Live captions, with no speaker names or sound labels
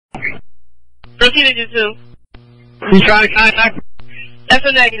Proceed to 2. He's trying to contact me. That's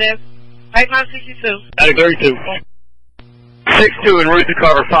a negative. Pipeline 62. Attic 32. 6-2 en route to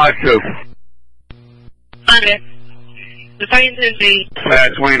cover 5-2. Affirmative. The Titan 10Z.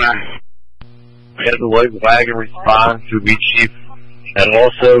 Attic 29. Have the white wagon respond to Wheatsheaf, and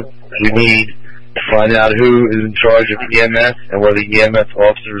also we need to find out who is in charge of EMS and where the EMS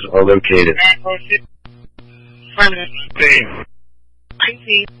officers are located. Affirmative.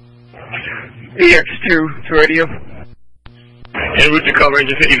 19. EX2 to radio. En route to cover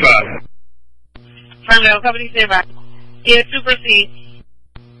engine 55. Affirmative. Company standby. EX2 proceed.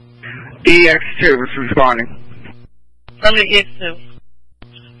 EX2 is responding. Affirmative. EX2.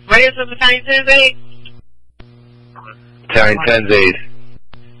 Radio to the Titan 10Z. Battalion 10's aid.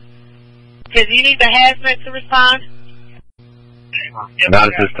 Okay, do you need the hazmat to respond? Not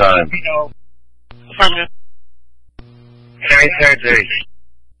at this time. Affirmative. Battalion 10's aid.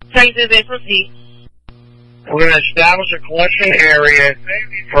 Titan 10Z, proceed. We're going to establish a collection area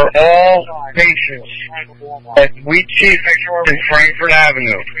for all patients at Wheatsheaf and Frankfurt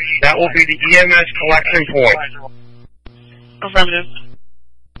Avenue. That will be the EMS collection point. Affirmative.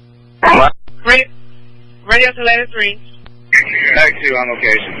 Radio to ladder 3. Attic 2 on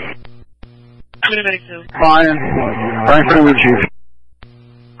location. Medic 2. Fine. Frankfurt Wheatsheaf.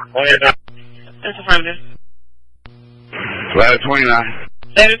 That's affirmative. Ladder 29.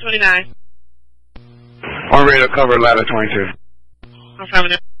 Ladder 29. On radio cover ladder 22.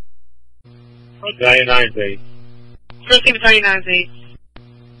 Affirmative. Battalion 9's aid. Proceed to 39Z.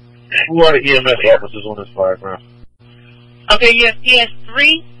 Who are the EMS officers on this fireground? Okay, you have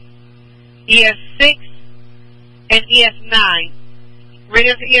ES3, ES6, and ES9.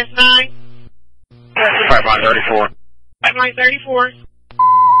 Radio to ES9. Pipeline 34. Pipeline 34.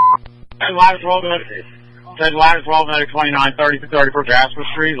 Ladder 12, Ladder 12, Medic 29, 30-34 Jasper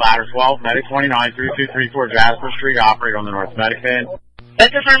Street. Ladder 12, Medic 29, 3234 Jasper Street. Operate on the North Medic van.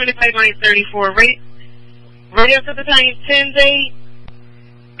 That's affirmative. Pipeline 34. Radio to Battalion 10Z.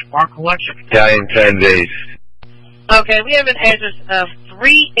 Our collection. Battalion 10's aid. Okay, we have an address of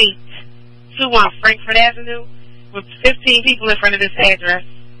 3821 Frankfurt Avenue with 15 people in front of this address.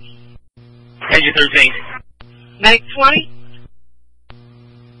 Engine 13. Medic 20.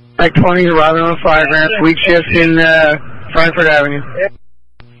 Attic 20 arriving on fireground. Wheatsheaf in Frankfurt Avenue.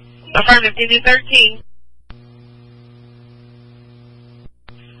 Affirmative. Engine 13.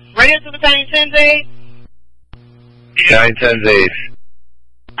 Radio to Battalion 10Z. Battalion 10's aid.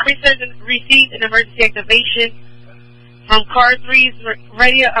 Received an emergency activation from Car 3's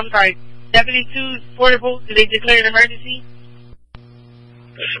radio. Deputy 2's portable. Did they declare an emergency?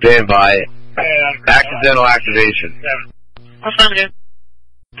 Stand by. Accidental activation. Affirmative.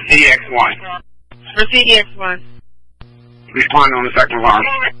 EX1. Proceed EX1. Respond on the second alarm.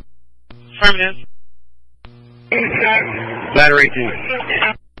 Affirmative. Ladder 18.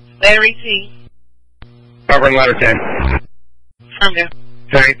 Ladder 18. Covering ladder 10. Affirmative.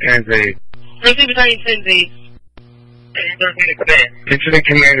 Battalion 10's aid. Proceed Battalion 10Z. Incident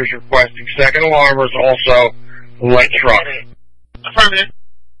commanders requesting second alarmers, also light truck. Affirmative.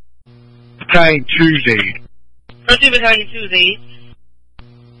 Battalion 2's aid. Proceed Battalion 2Z.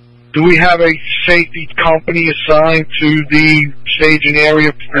 Do we have a safety company assigned to the staging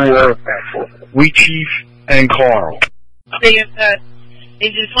area for Wheatsheaf and Coral? Okay, it's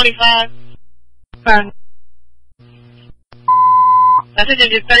engine 25. That's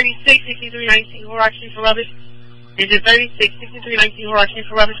engine 36, 6319 Horrocks Street for rubbish. Engine 36, 6319 Horrocks Street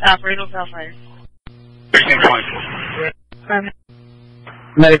for rubbish. Operate on Southfire. 16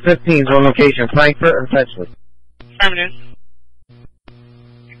 Medic 15 is on location, Frankfurt and Fetchley. Affirmative.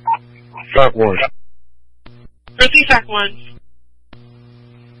 Truck 1. Proceed Track 1.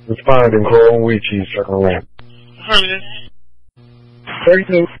 Responding, Coral Wheatsheaf, second alarm. Affirmative.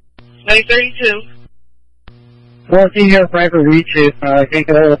 32. Medic 32. 14 here, Frankfurt Wheatsheaf. Can't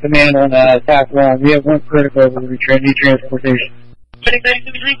get hold of command on attack 1. We have one critical over the need transportation. Medic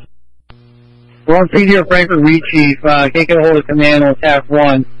 32. 14 here, Frankfurt Wheatsheaf. Can't get hold of command on attack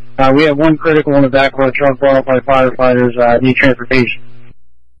 1. We have one critical in the back of our truck brought up by firefighters. Need transportation.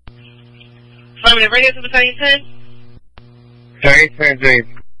 Affirmative. Radio to Battalion 10. Battalion 10's aid.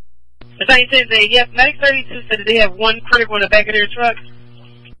 Battalion 10Z. Yep, Medic 32 said that they have one critical in the back of their truck.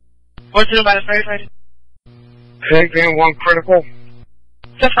 Or to know by the firefighter. Take in one critical.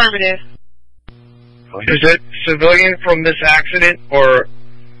 It's affirmative. Is it civilian from this accident or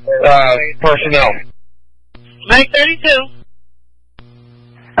personnel? Medic 32.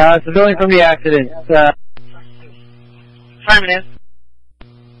 Civilian from the accident. Affirmative.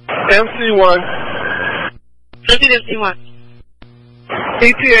 MC1. Proceed MC1.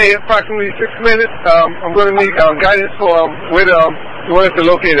 ETA, approximately 6 minutes. I'm going to need guidance for where to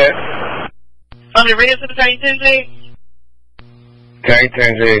locate at. From the radio to the Battalion 10-8? Battalion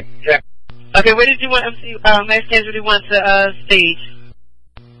 10-8. Yeah. Okay, where did you want mass casualty want to stage?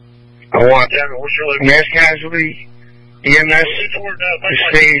 I want mass casualty EMS to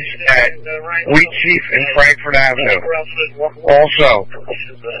stage at Wheatsheaf and Frankfurt Avenue. Also,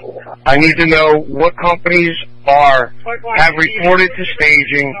 I need to know what companies have reported to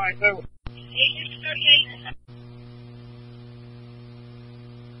staging.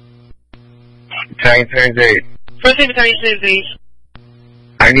 Battalion 10-8. First Aid Battalion 10-8.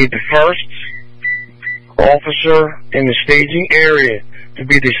 I need the first officer in the staging area to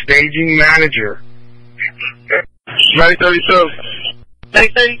be the staging manager. 932.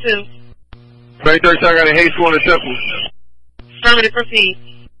 932. 932, I got a haste on the temple. Affirmative, proceed.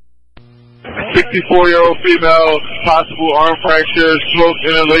 64-year-old female, possible arm fracture, stroke,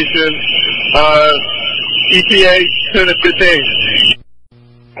 inhalation, ETA 10 to 15.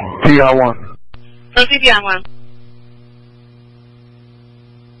 PR1. Proceed, PR1.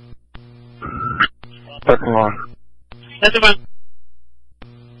 Second one. That's the one.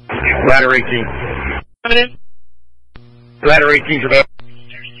 Ladder 18. Affirmative. Ladder 18 to the...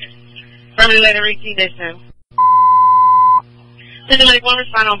 Affirmative, letter 18-10. Medic 1,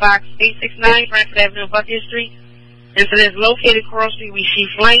 respond on box 869, Frankfurt Avenue, Buckhead Street. Incident is located Coral Street,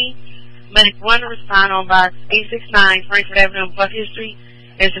 Wheatsheaf Lane. Medic 1, respond on box 869, Frankfurt Avenue, Buckhead Street.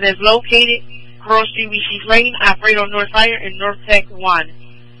 Incident is located Coral Street, Wheatsheaf Lane. Operate on North Fire and North Tech 1.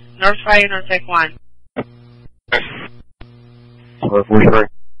 North Fire, North Tech 1.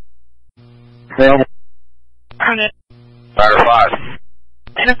 Available. Ladder 5.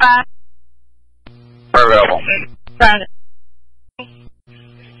 Ladder 5. Available. Got it.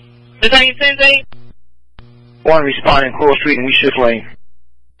 Battalion 10-8. 1 responding Coral Street and Wheatsheaf Lane.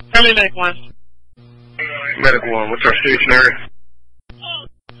 Affirmative, Medic 1. Medic 1, what's our station area?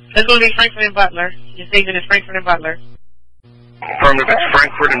 That's going to be Frankfurt and Butler. Your station is Frankfurt and Butler. Affirmative, it's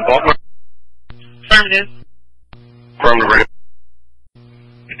Frankfurt and Butler. Affirmative. Affirmative.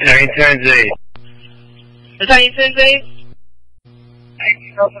 Battalion 10-8. Battalion 10-8.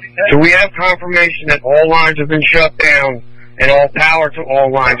 So we have confirmation that all lines have been shut down and all power to all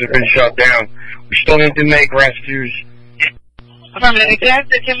lines have been shut down. We still need to make rescues. Affirmative. Exact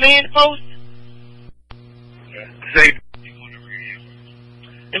the command post. Safe.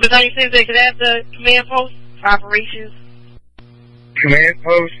 The Battalion 10-8, could I have the command post for operations? Command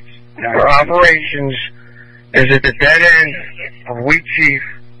post for operations is at the dead end of Wheatsheaf,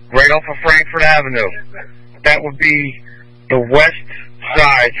 right off of Frankfurt Avenue. That would be the west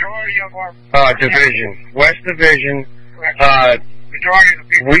side division. West division,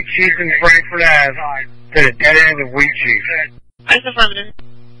 Wheatsheaf and Frankfurt Ave to the dead end of Wheatsheaf. That's affirmative.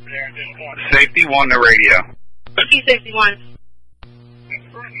 Safety 1 to radio. Repeat safety 1.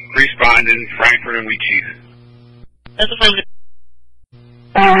 Respond in Frankfurt and Wheatsheaf. That's affirmative.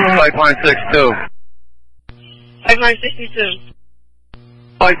 Pipeline 62. Pipeline 62.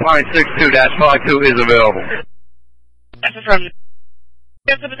 Pipeline 62-52 is available. That's affirmative.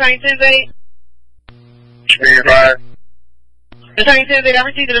 That's the Battalion 10-8. Stand by. Battalion 10-8, I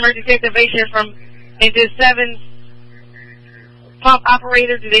received an emergency activation from Engine 7's pump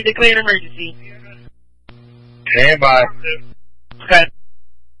operator. Do they declare an emergency? Stand by. Okay.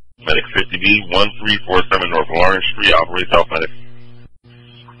 Medic 50B, 1347 North Lawrence Street, operates Health Medic.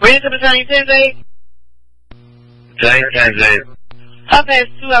 Ready to Battalion 10-8? Battalion 10-8. Hub has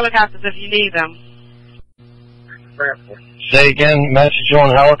 2 helicopters if you need them. Say again, message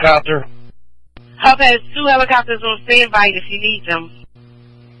on helicopter. Hub has 2 helicopters on standby if you need them.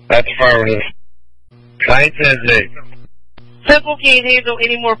 That's affirmative. Battalion 10-8. Temple can't handle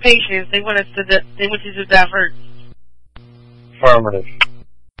any more patients. They want you to divert. Affirmative.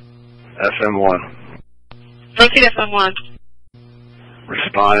 FM1. Proceed FM1.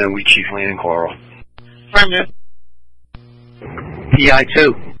 Respond in Wheatsheaf Lane and Coral. Affirmative. PI2.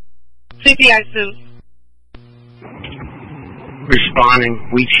 CPI2. Responding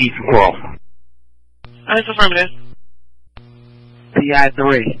Wheatsheaf and Coral. That's affirmative.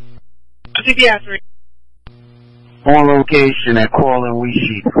 PI3. CPI3. On location at Coral and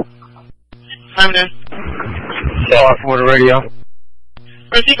Wheatsheaf. Affirmative. Car 4 to radio.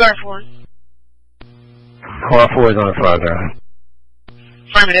 Proceed guard 4. Car 4 is on the fireground.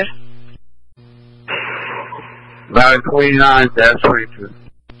 Affirmative. Ladder 29-22.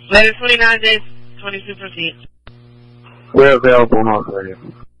 Letter 29-22, proceed. We're available on North Radio.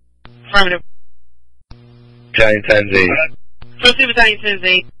 Affirmative. Battalion 10-8. Proceed Battalion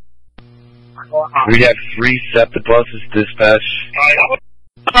 10-8. We have 3 SEPTA buses dispatched.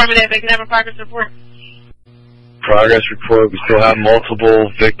 Affirmative. They can have a progress report. Progress report. We still have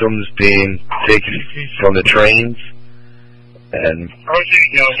multiple victims being taken from the trains. And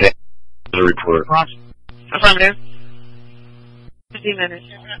the report. Affirmative. 15 minutes.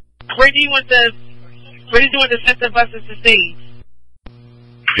 Where do you want the SEPTA buses to stay?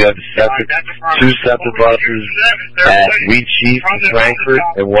 We have 2 SEPTA buses at Wheatsheaf in Frankfurt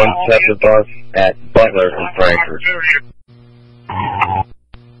and 1 SEPTA bus at Butler in Frankfurt.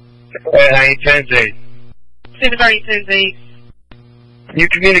 910-8. Secretary 10-8. You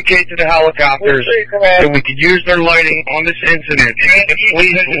communicate to the helicopters that we could use their lighting on this incident.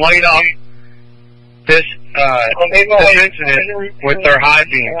 Please light up this incident with their high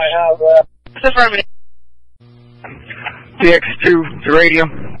beams. Affirmative. DX2 to radio.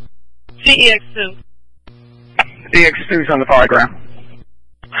 CEX2. DX2's on the fireground.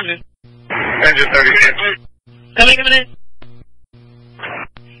 Engine 36. Coming a minute.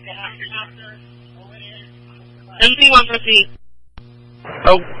 MC1 proceed.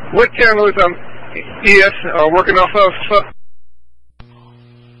 Oh, what channel is ES working off of?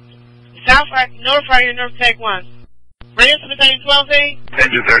 South North Fire, North Tech 1. Radio to battalion 12A.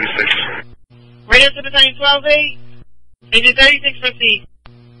 Engine 36. Radio to battalion 12A. Engine 36 proceed.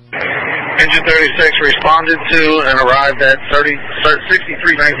 Engine 36 responded to and arrived at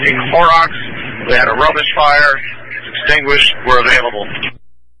 6319 Horrocks. We had a rubbish fire. It's extinguished. We're available.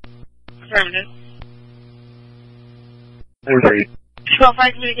 Affirmative. 4-3. 12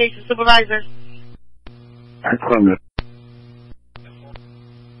 Communications Supervisor. Affirmative.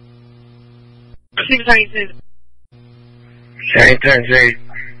 Proceed battalion 10. 10-8.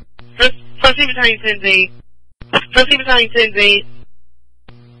 Proceed battalion 10-8. Proceed battalion 10-8.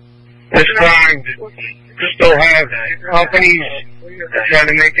 This time, still have companies trying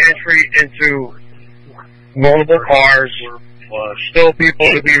to make entry into multiple cars. Still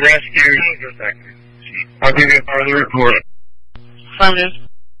people to be rescued. I'll give you a further report. Affirmative.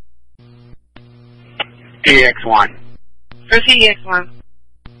 EX1. Proceed EX1.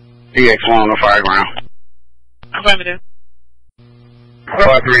 EX1 on the fireground. Affirmative.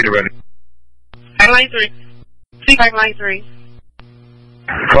 5-3 to ready. Pipeline 3. See pipeline 3.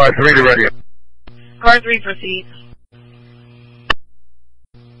 5-3 to ready. Car 3 proceed.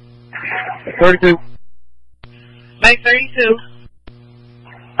 32. Mike 32.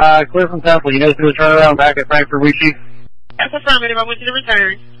 Clear from Temple. You know, do a turnaround back at Frankfurt Wheatsheaf. That's affirmative. I want you to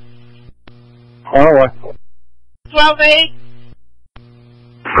return. Oh, what? 12-8.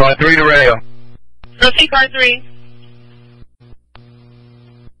 Car 3 to radio. Proceed car 3.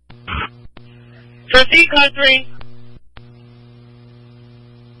 Proceed car 3.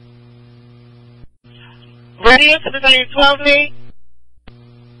 Radio to battalion 12-8.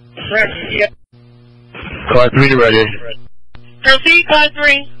 Car 3 to radio. Proceed car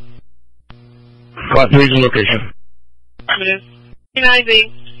 3. Car 3 to location. Affirmative. 9B.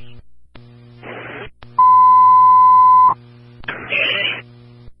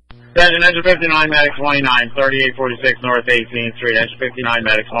 Engine 59, medic 29, 3846 North 18th Street. Engine 59,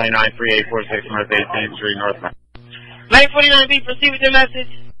 medic 29, 3846 North 18th Street, North. Medic 49B, proceed with your message.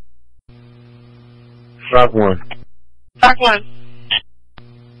 Stock 1. Stock 1.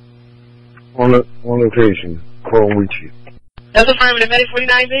 On location. Coral Wheatsheaf. That's affirmative. Medic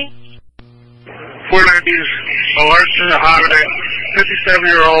 49B. 49B's alert to the holiday.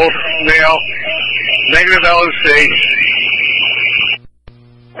 57-year-old male. Negative LOC.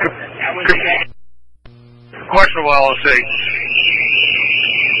 Questionable LOC.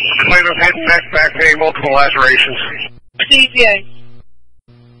 Claimant head, neck, back pain, multiple lacerations. CTA.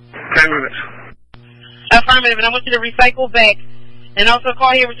 10 minutes. Affirmative, and I want you to recycle back and also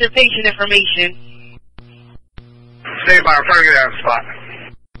call here with your patient information. Stay by. I'm trying to get out of the spot.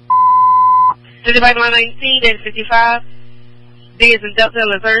 Visit Pipeline 19-55. D is in Delta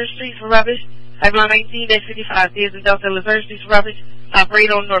Lazare Street for rubbish. Pipeline 19-55. D is in Delta Lazare Street for rubbish.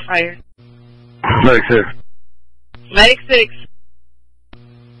 Operate on North Fire. Medic 6. Medic 6.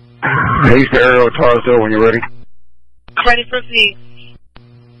 East Aero Tarsdale when you're ready. Ready, proceed.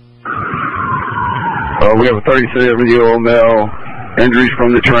 We have a 37-year-old male. Injuries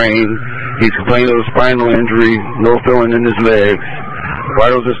from the train. He's complaining of a spinal injury. No feeling in his legs.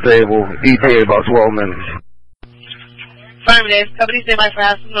 Vitals are stable. ETA about 12 minutes. Affirmative. Company stand by for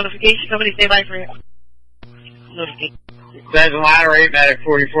house notification. Company stand by for notification. Engine ladder 8, medic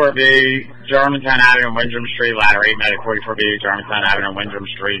 44B, Germantown Avenue, Windham Street. Ladder 8, medic 44B, Germantown Avenue, Windham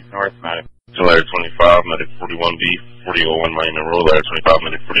Street, North, medic. Ladder 25, medic 41B, 4001 Monument Road. Ladder 25,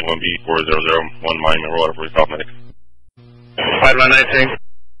 medic 41B, 4001 Monument Road. Operator South medic. Pipeline 19.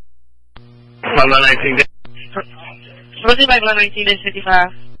 Pipeline 19 dash. Proceed pipeline 19 dash 55.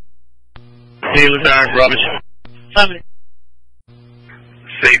 See, Lieutenant, rubbish. Affirmative.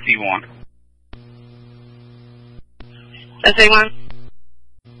 Safety 1. SA 1.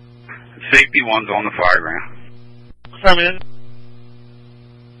 Safety 1's on the fireground. Affirmative.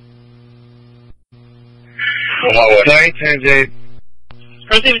 Battalion 10-8.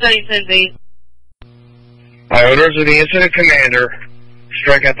 Proceed battalion 10-8. By orders of the incident commander,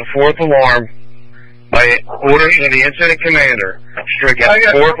 strike at the 4th alarm. By orders of the incident commander, strike at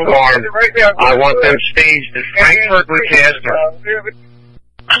the 4th alarm. I want them staged at Frankfurt and Castor.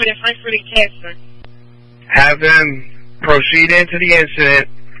 I'm in Frankfurt and Castor. Have them proceed into the incident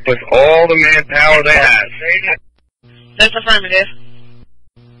with all the manpower they have. That's affirmative.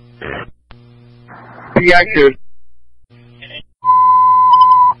 PI2.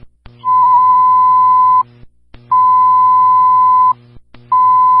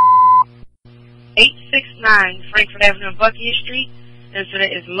 Frankfurt Avenue and Buckingham Street.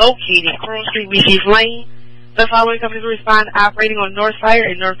 Incident is located Coral Street, Wheatsheaf Lane. The following companies will respond operating on North Fire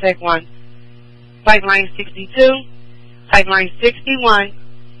and North Tech 1. Pipeline 62, Pipeline 61,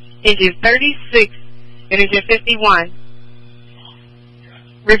 Engine 36, and Engine 51.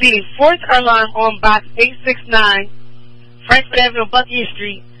 Repeating, 4th alarm on box 869, Frankfurt Avenue, Buckingham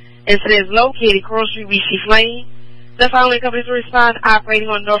Street. Incident is located Coral Street, Wheatsheaf Lane. The following companies will respond operating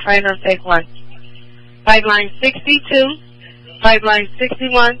on North Fire and North Tech 1. Pipeline 62, Pipeline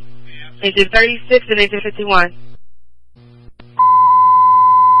 61, Engine 36, and Engine 51.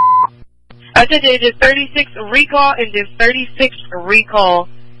 Attention, Engine 36 recall, Engine 36 recall.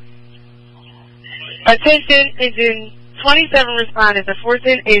 Attention, Engine 27 respond as a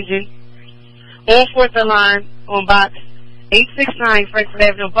 410 engine on 4th alarm on box 869 Frankfurt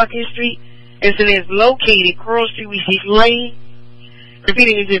Avenue, Buckingham Street. Incident is located Coral Street, Wheatsheaf Lane.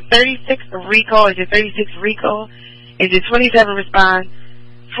 Repeating, Engine 36 recall, Engine 36 recall, Engine 27 respond,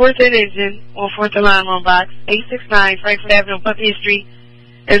 410 engine on 4th alarm on box 869 Frankfurt Avenue, Buckingham Street.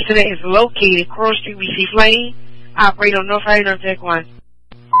 Incident is located Coral Street, Wheatsheaf Lane. Operate on North Fire, North Tech 1.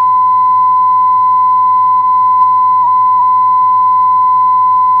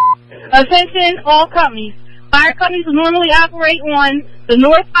 Attention all companies. Fire companies who normally operate on the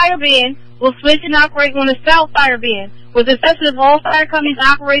North Fire Band will switch and operate on the South Fire Band, with the exception of all fire companies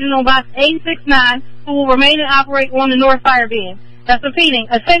operating on box 869 who will remain and operate on the North Fire Band. That's repeating.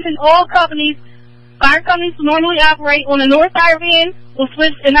 Attention all companies. Fire companies who normally operate on the North Fire Band will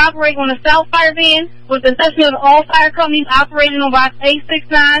switch and operate on the South Fire Band, with the exception of all fire companies operating on box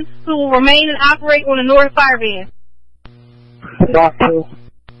 869 who will remain and operate on the North Fire Band. Doctor.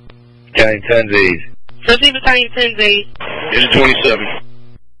 Battalion 10-8. Proceed battalion 10-8. Engine 27.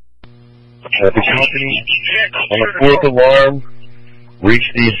 The company on the 4th alarm reach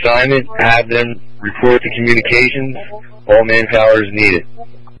the assignment, have them report to communications. All manpower is needed.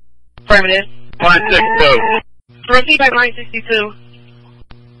 Affirmative. Line 62. Proceed by line 62.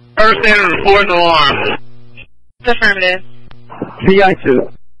 First enter the 4th alarm. Affirmative.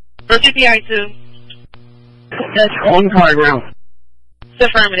 PI2. Proceed PI2. That's on the fireground.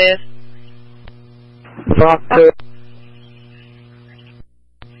 Affirmative. Doctor.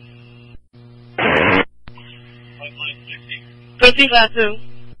 Proceed by 2.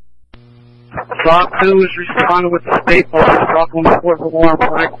 Block 2 is responding with the state police truck on the 4th alarm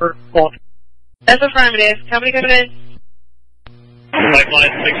Frankfurt. That's affirmative. Company coming in.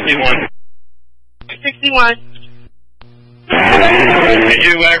 Pipeline 61. 61. Can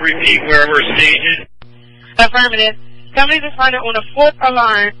you repeat where we're staged? Affirmative. Company responded on the 4th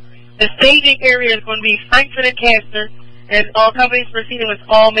alarm. The staging area is going to be Frankfurt and Castor, and all companies proceeding with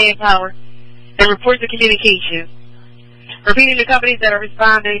all manpower and report to communications. Repeating, the companies that are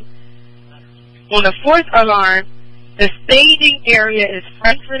responding on the 4th alarm, the staging area is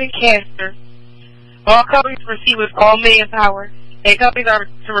Frankfurt and Castor. All companies proceed with all manpower, and companies are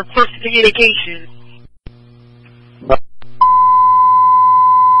to report to communications.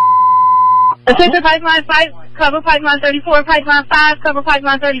 Attention Pipeline 5, cover Pipeline 34, Pipeline 5, cover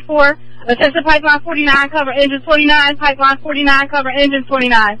Pipeline 34. Attention Pipeline 49, cover Engine 29, Pipeline 49, cover Engine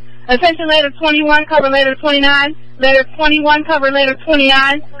 29. Attention Ladder 21, cover Ladder 29, Ladder 21, cover Ladder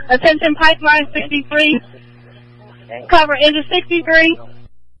 29. Attention Pipeline 63, cover Engine 63.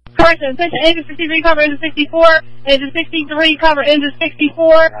 Correction, attention Engine 63, cover Engine 64. Engine 63, cover Engine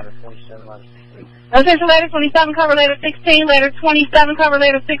 64. Attention Ladder 27, cover Ladder 16. Ladder 27, cover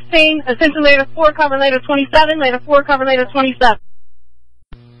Ladder 16. Attention Ladder 4, cover Ladder 27. Ladder 4, cover Ladder 27.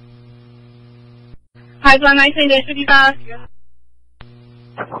 Pipeline 19-55.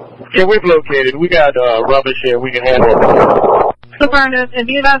 Yeah, we've located. We got rubbish here. We can handle it. burned up. And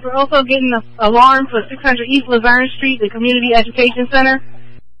be advised, we're also getting an alarm for 600 East Luzerne Street, the Community Education Center.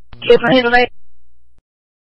 It's